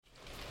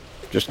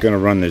just going to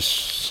run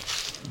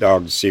this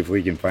dog to see if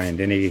we can find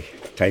any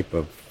type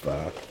of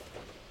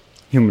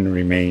human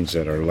remains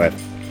that are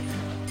left.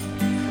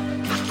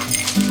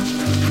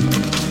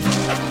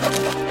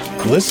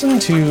 Listen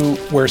to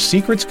Where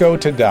Secrets Go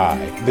to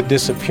Die, The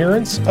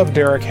Disappearance of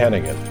Derek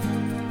Hennigan.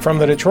 From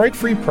the Detroit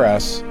Free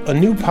Press, a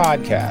new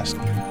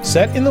podcast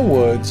set in the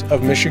woods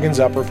of Michigan's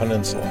Upper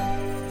Peninsula.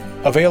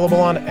 Available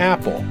on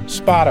Apple,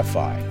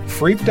 Spotify,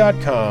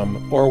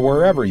 Freep.com, or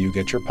wherever you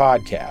get your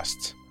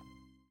podcasts.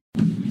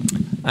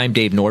 I'm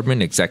Dave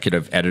Nordman,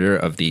 Executive Editor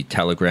of the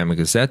Telegram and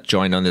Gazette,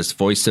 joined on this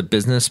Voice of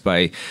Business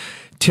by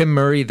Tim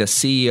Murray, the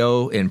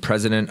CEO and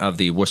President of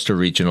the Worcester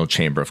Regional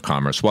Chamber of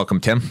Commerce. Welcome,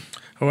 Tim.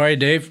 How are you,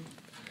 Dave?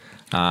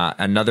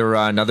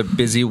 Another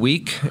busy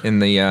week in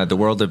the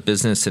world of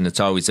business, and it's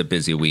always a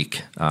busy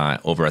week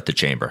over at the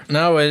Chamber.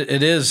 No,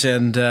 it is.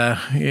 And,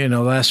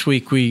 last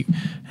week we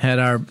had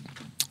our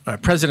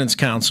President's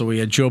Council. We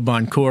had Joe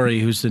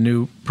Boncory, who's the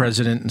new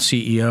president and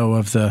CEO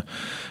of the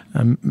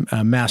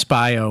Mass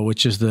Bio,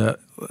 which is the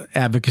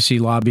advocacy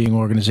lobbying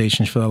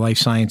organizations for the life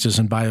sciences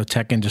and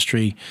biotech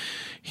industry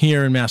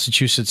here in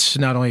Massachusetts,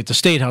 not only at the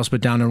State House,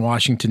 but down in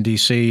Washington,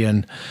 D.C.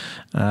 And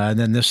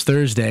then this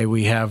Thursday,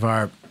 we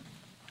have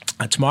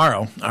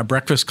tomorrow, our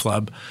Breakfast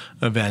Club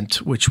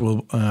event, which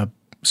will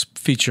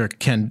feature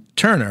Ken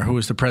Turner, who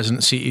is the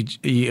president and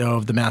CEO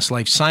of the Mass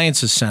Life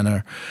Sciences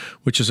Center,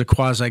 which is a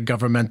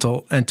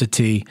quasi-governmental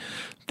entity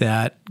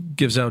that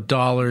gives out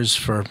dollars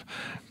for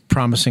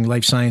promising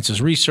life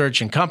sciences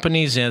research and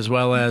companies, as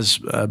well as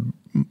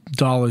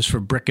dollars for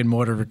brick and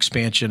mortar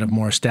expansion of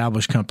more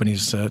established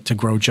companies to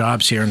grow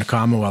jobs here in the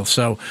Commonwealth.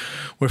 So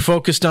we're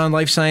focused on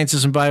life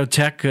sciences and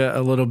biotech a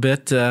little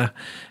bit. And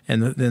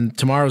then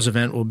tomorrow's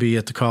event will be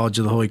at the College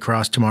of the Holy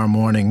Cross tomorrow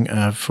morning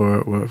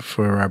for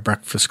our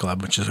Breakfast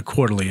Club, which is a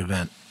quarterly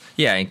event.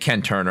 Yeah, and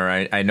Ken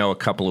Turner, I know a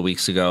couple of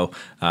weeks ago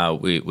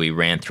we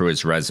ran through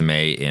his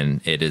resume,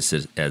 and it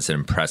is as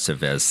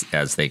impressive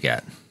as they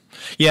get.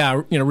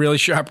 Yeah, really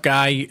sharp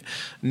guy,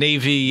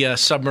 Navy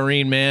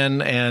submarine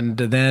man, and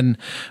then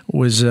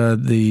was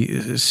the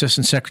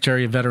Assistant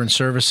Secretary of Veteran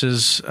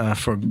Services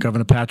for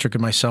Governor Patrick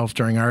and myself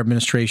during our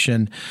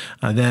administration.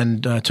 Then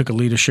took a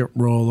leadership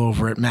role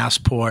over at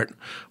Massport,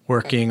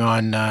 working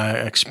on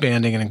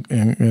expanding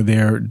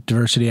their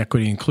diversity,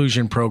 equity,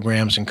 inclusion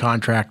programs and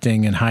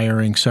contracting and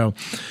hiring. So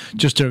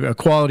just a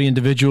quality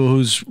individual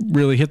who's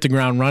really hit the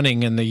ground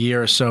running in the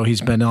year or so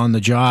he's been on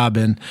the job.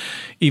 And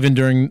even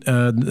during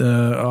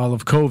all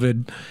of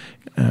COVID,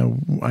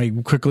 I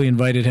quickly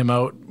invited him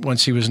out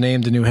once he was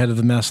named the new head of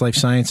the Mass Life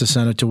Sciences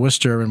Center to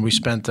Worcester, and we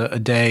spent a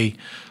day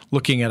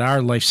looking at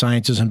our life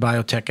sciences and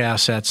biotech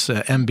assets,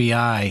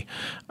 MBI,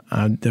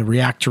 the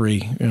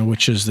Reactory,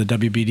 which is the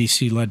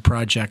WBDC-led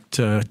project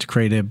to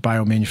create a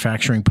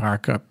biomanufacturing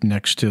park up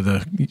next to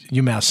the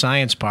UMass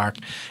Science Park,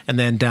 and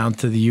then down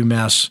to the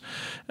UMass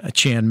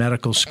Chan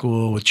Medical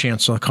School with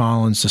Chancellor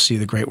Collins to see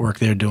the great work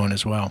they're doing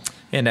as well.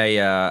 And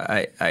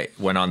I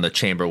went on the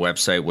Chamber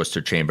website,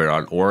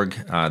 worcesterchamber.org,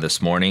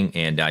 this morning,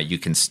 and you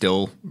can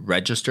still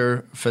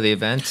register for the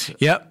event?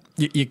 Yep,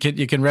 you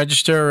can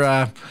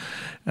register.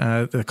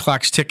 The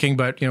clock's ticking,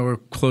 but we're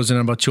closing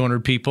on about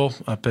 200 people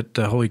up at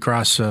Holy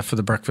Cross for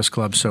the Breakfast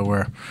Club. So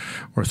we're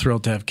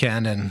thrilled to have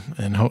Ken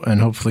and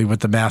hopefully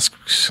with the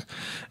masks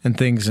and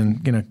things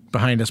and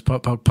behind us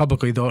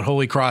publicly, though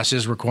Holy Cross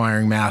is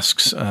requiring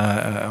masks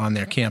on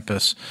their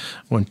campus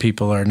when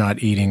people are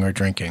not eating or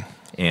drinking.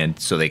 And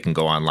so they can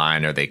go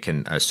online, or they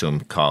can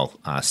call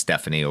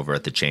Stephanie over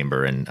at the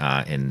Chamber,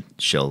 and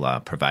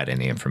she'll provide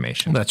any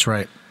information. That's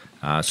right.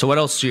 So what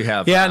else do you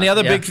have? Yeah, and the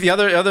other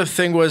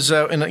thing was,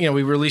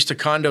 we released a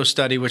condo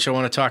study, which I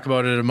want to talk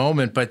about in a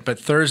moment. But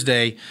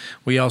Thursday,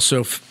 we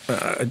also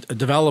a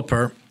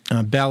developer,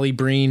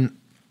 Ballybreen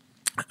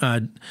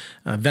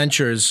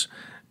Ventures,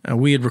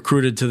 we had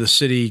recruited to the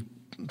city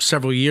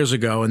several years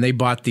ago, and they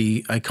bought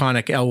the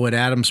iconic Elwood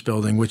Adams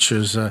building, which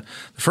was the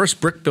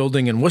first brick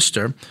building in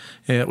Worcester.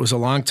 It was a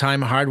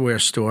long-time hardware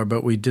store,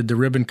 but we did the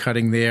ribbon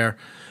cutting there.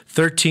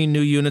 13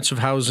 new units of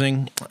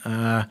housing,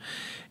 that's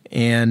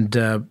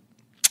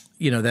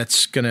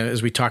going to,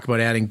 as we talk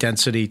about adding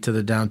density to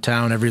the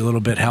downtown, every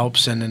little bit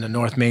helps. And in the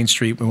North Main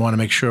Street, we want to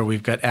make sure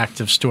we've got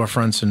active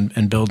storefronts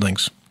and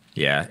buildings.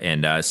 Yeah,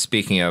 and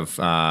speaking of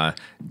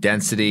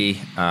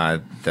density,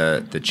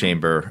 the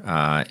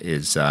Chamber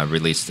is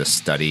released a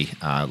study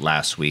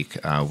last week,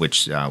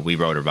 which we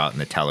wrote about in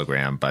the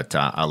Telegram, but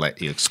I'll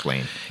let you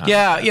explain. In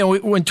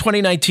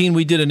 2019,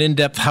 we did an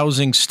in-depth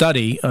housing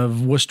study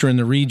of Worcester and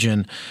the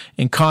region,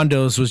 and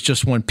condos was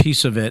just one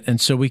piece of it.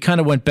 And so we kind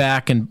of went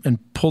back and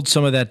pulled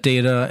some of that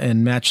data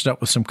and matched up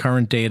with some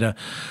current data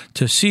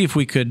to see if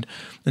we could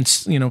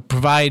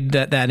provide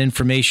that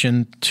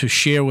information to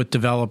share with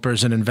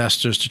developers and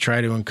investors to try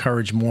to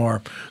encourage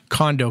more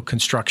condo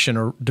construction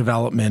or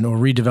development or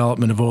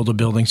redevelopment of older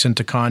buildings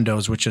into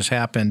condos, which has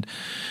happened.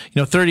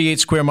 38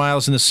 square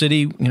miles in the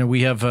city.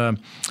 We have here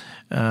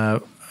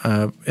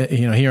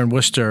in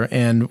Worcester,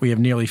 and we have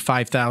nearly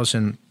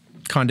 5,000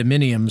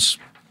 condominiums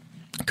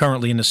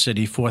currently in the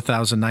city,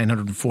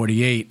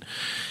 4,948.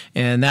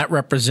 And that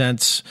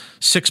represents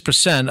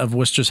 6% of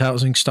Worcester's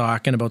housing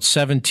stock and about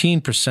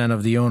 17%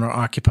 of the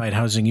owner-occupied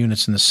housing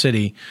units in the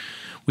city.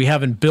 We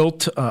haven't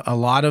built a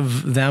lot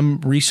of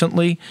them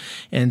recently,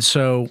 and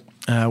so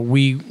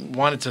we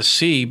wanted to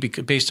see,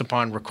 based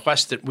upon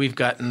requests that we've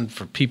gotten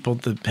for people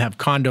to have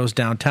condos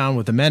downtown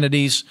with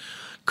amenities.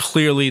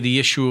 Clearly, the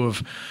issue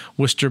of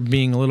Worcester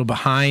being a little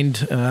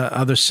behind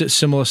other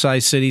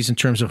similar-sized cities in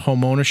terms of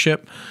home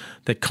ownership,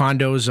 that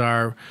condos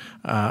are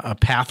a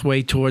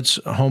pathway towards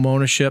home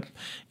ownership,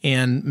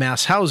 and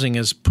Mass Housing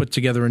has put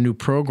together a new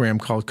program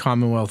called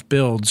Commonwealth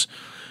Builds,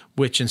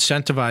 which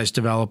incentivize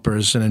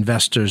developers and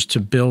investors to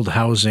build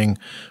housing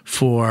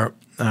for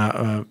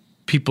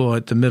people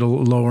at the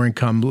middle, lower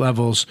income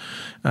levels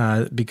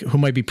who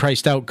might be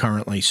priced out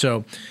currently.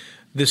 So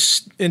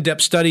this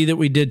in-depth study that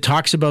we did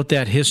talks about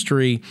that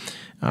history,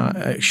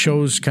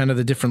 shows kind of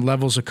the different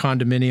levels of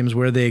condominiums,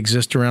 where they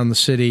exist around the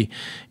city,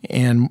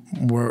 and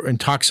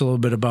talks a little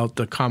bit about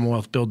the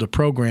Commonwealth Builder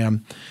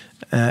program.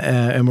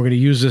 And we're going to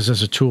use this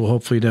as a tool,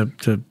 hopefully,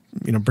 to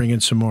bring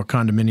in some more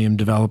condominium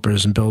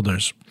developers and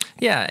builders.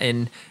 Yeah,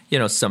 and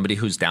somebody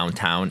who's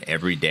downtown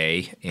every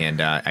day,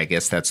 and I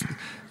guess that's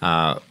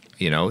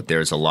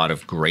there's a lot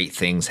of great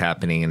things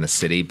happening in the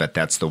city, but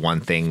that's the one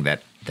thing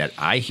that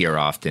I hear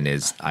often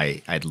is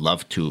I'd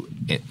love to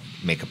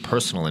make a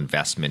personal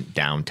investment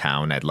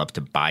downtown. I'd love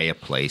to buy a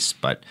place,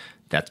 but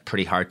that's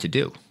pretty hard to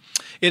do.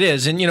 It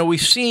is, and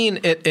we've seen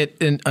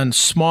it on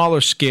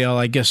smaller scale.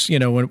 I guess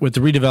with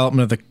the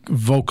redevelopment of the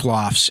Voc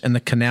lofts and the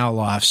canal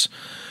lofts,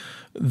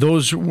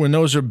 when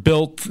those are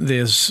built,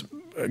 there's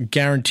a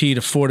guaranteed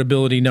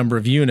affordability number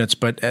of units,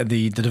 but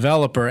the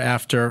developer,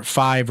 after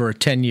 5 or a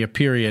 10-year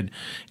period,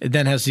 it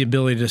then has the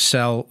ability to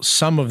sell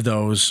some of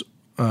those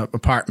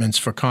apartments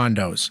for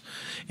condos.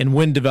 And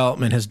wind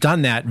development has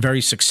done that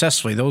very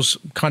successfully. Those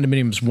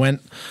condominiums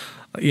went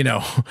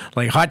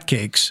like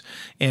hotcakes,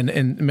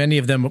 and many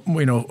of them,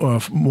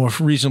 more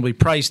reasonably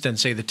priced than,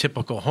 say, the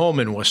typical home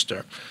in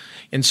Worcester.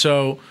 And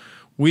so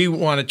we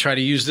want to try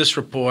to use this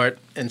report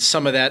and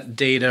some of that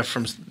data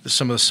from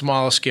some of the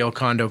smaller scale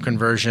condo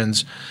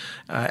conversions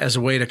as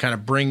a way to kind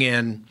of bring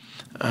in,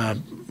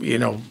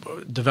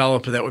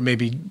 developer that would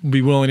maybe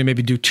be willing to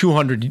maybe do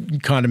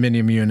 200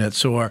 condominium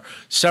units, or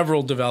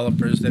several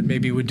developers that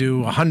maybe would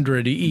do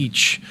 100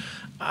 each,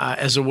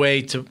 as a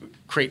way to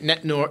create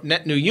net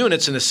new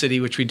units in the city,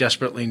 which we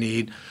desperately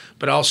need,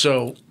 but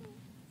also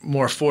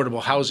more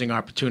affordable housing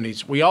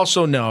opportunities. We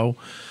also know,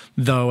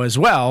 though, as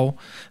well,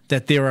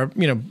 that there are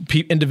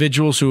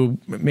individuals who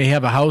may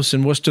have a house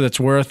in Worcester that's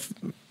worth,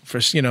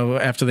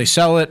 after they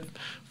sell it,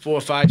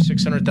 $400,000,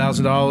 $500,000,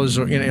 $600,000,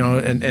 or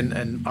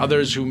and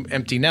others who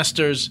empty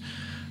nesters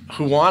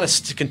who want us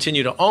to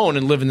continue to own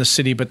and live in the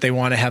city, but they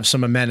want to have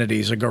some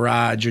amenities, a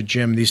garage, a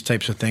gym, these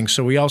types of things.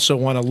 So we also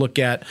want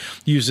to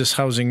use this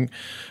housing,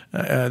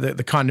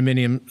 the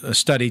condominium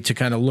study to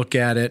kind of look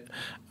at it,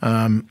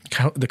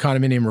 the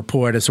condominium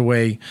report, as a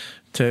way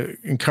to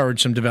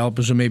encourage some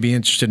developers who may be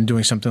interested in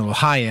doing something a little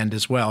high end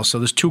as well. So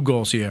there's two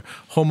goals here: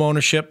 home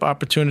ownership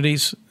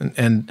opportunities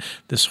and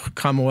this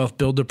Commonwealth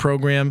Builder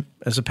program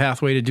as a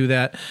pathway to do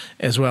that,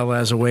 as well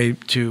as a way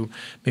to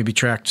maybe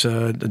attract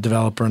the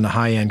developer in the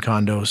high end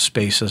condo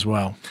space as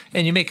well.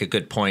 And you make a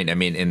good point. I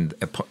mean, in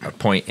a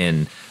point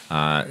in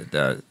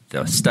the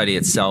study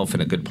itself,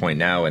 and a good point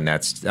now, and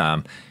that's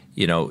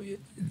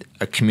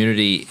a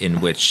community in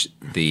which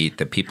the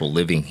people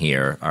living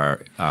here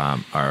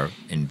are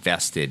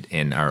invested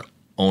and are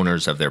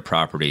owners of their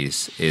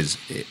proproperties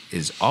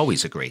is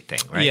always a great thing,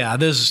 right? Yeah,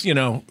 there's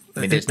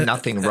there's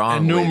nothing wrong.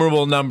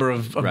 Innumerable number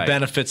of Right.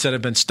 benefits that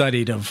have been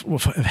studied of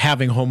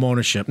having home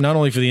ownership, not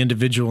only for the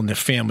individual and their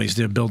families.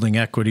 They're building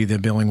equity, they're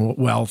building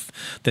wealth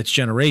that's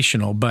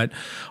generational, but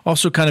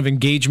also kind of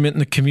engagement in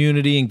the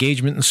community,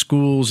 engagement in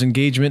schools,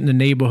 engagement in the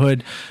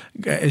neighborhood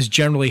is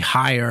generally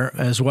higher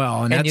as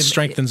well, and that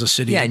strengthens a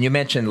city. Yeah, and you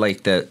mentioned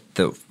like the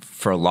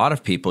for a lot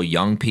of people,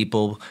 young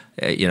people,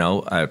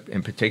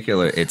 in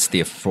particular, it's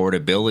the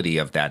affordability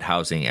of that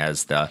housing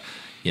as the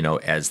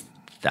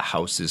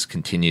houses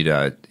continue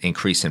to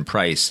increase in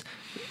price.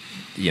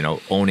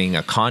 Owning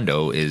a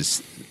condo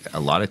is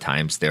a lot of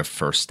times their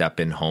first step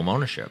in home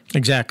ownership.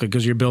 Exactly,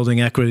 because you're building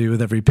equity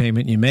with every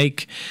payment you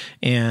make,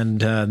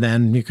 and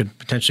then you could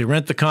potentially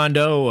rent the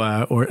condo,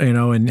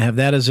 and have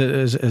that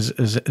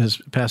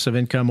as passive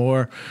income,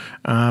 or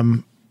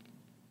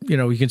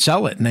you can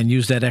sell it and then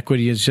use that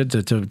equity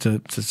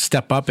to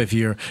step up if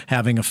you're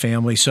having a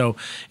family. So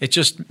it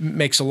just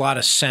makes a lot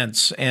of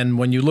sense. And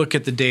when you look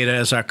at the data,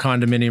 as our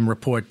condominium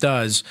report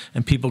does,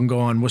 and people can go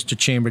on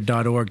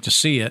worcesterchamber.org to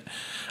see it,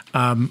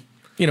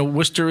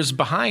 Worcester is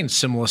behind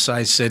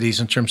similar-sized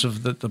cities in terms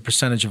of the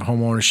percentage of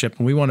home ownership,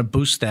 and we want to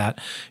boost that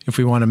if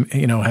we want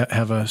to,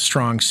 have a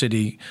strong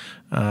city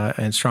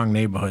and strong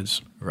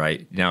neighborhoods.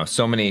 Right.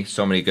 So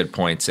many good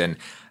points, and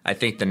I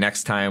think the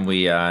next time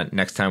we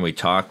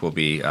talk, we'll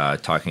be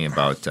talking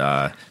about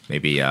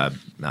maybe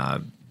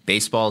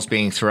baseballs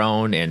being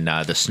thrown and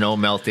the snow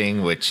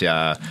melting, which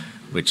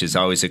which is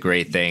always a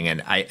great thing.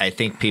 And I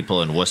think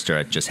people in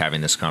Worcester, just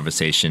having this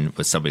conversation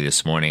with somebody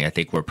this morning, I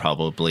think we're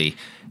probably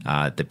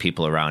the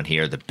people around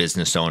here, the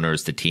business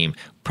owners, the team,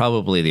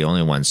 probably the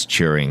only ones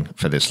cheering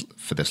for this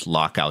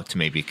lockout to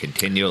maybe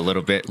continue a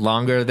little bit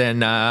longer than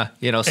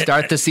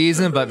start the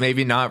season, but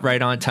maybe not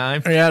right on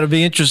time. Yeah, it'll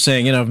be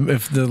interesting.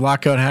 If the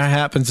lockout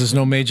happens, there's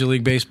no Major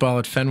League Baseball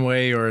at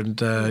Fenway or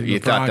you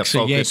thought the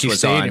focus was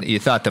Stadium. You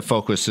thought the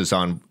focus was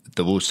on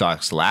the Woo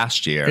Sox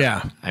last year.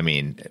 Yeah. I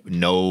mean,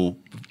 no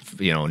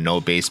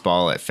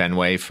baseball at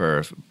Fenway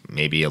for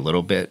maybe a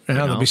little bit.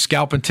 They'll be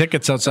scalping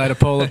tickets outside of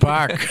Polo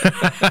Park.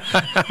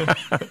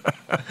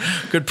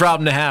 Good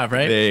problem to have,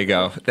 right? There you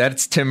go.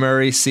 That's Tim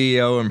Murray,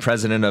 CEO and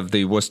president of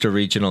the Worcester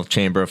Regional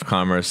Chamber of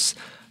Commerce.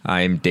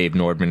 I'm Dave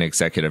Nordman,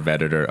 executive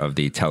editor of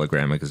the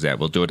Telegram and Gazette.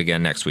 We'll do it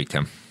again next week,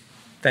 Tim.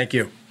 Thank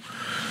you.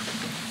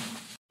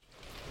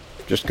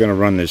 Just going to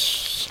run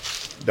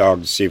this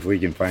dog to see if we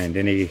can find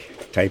any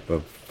type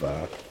of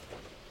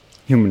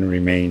human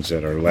remains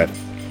that are left.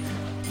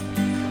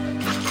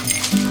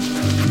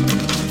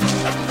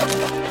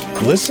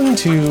 Listen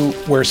to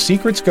Where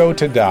Secrets Go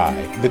to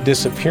Die, The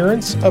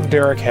Disappearance of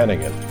Derek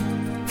Hennigan.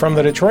 From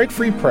the Detroit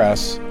Free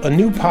Press, a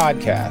new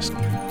podcast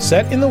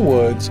set in the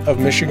woods of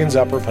Michigan's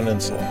Upper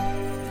Peninsula.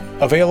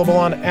 Available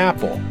on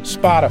Apple,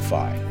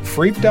 Spotify,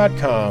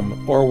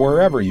 Freep.com, or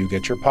wherever you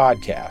get your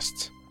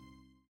podcasts.